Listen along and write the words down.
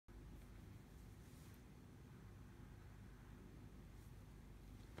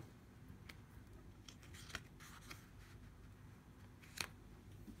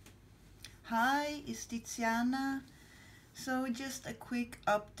Hi, it's Tiziana. So just a quick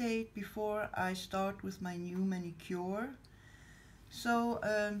update before I start with my new manicure. So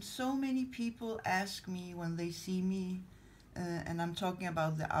many people ask me when they see me, and I'm talking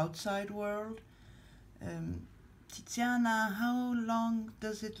about the outside world, um, Tiziana, how long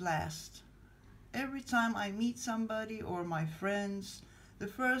does it last? Every time I meet somebody or my friends, the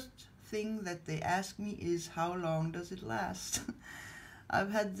first thing that they ask me is how long does it last?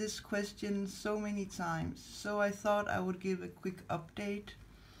 I've had this question so many times, so I thought I would give a quick update.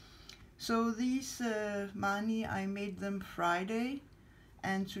 So these mani, I made them Friday,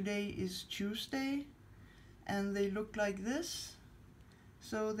 and today is Tuesday, and they look like this.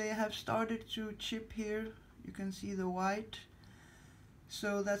 So they have started to chip here. You can see the white.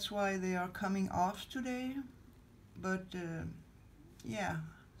 So that's why they are coming off today. But yeah,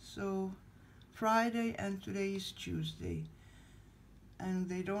 so Friday and today is Tuesday. And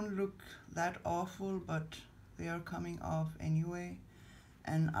they don't look that awful, but they are coming off anyway.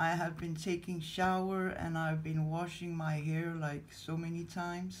 And I have been taking shower and I've been washing my hair like so many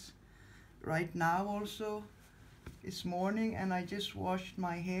times. Right now also, this morning, and I just washed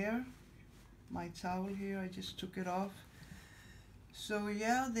my hair. My towel here, I just took it off. So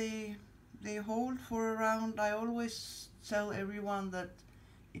yeah, they hold for around, I always tell everyone that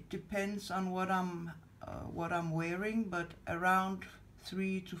it depends on what I'm wearing, but around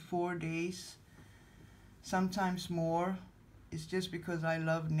 3 to 4 days, sometimes more. It's just because I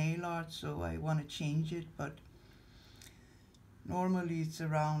love nail art, so I want to change it, but normally it's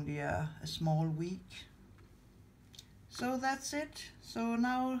around, yeah, a small week. So that's it. So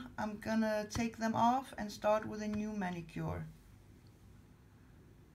now I'm gonna take them off and start with a new manicure.